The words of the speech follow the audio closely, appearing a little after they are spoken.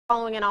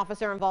Following an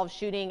officer-involved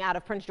shooting out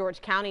of Prince George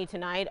County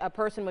tonight, a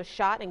person was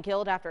shot and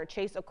killed after a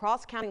chase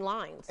across county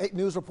lines. 8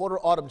 News reporter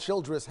Autumn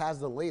Childress has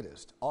the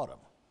latest. Autumn.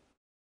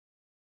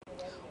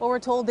 Well, we're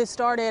told this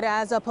started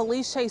as a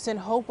police chase in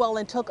Hopewell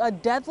and took a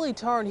deadly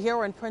turn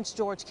here in Prince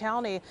George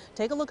County.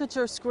 Take a look at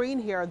your screen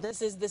here.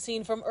 This is the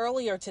scene from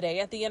earlier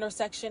today at the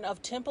intersection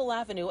of Temple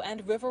Avenue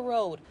and River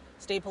Road.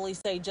 State police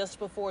say just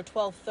before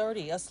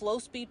 12:30, a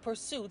slow-speed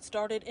pursuit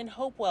started in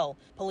Hopewell.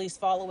 Police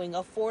following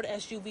a Ford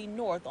SUV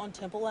north on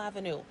Temple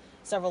Avenue.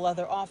 Several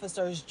other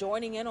officers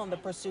joining in on the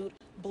pursuit,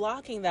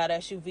 blocking that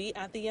SUV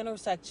at the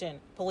intersection.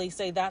 Police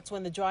say that's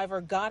when the driver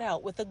got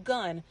out with a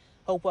gun.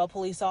 Hopewell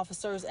police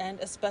officers and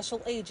a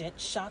special agent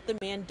shot the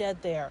man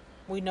dead there.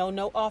 We know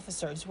no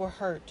officers were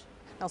hurt.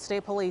 Now,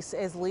 state police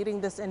is leading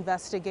this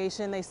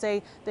investigation. They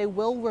say they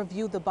will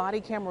review the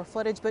body camera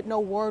footage, but no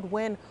word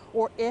when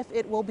or if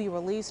it will be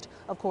released.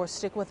 Of course,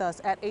 stick with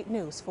us at 8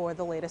 News for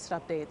the latest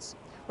updates.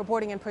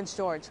 Reporting in Prince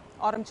George,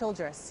 Autumn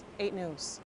Childress, 8 News.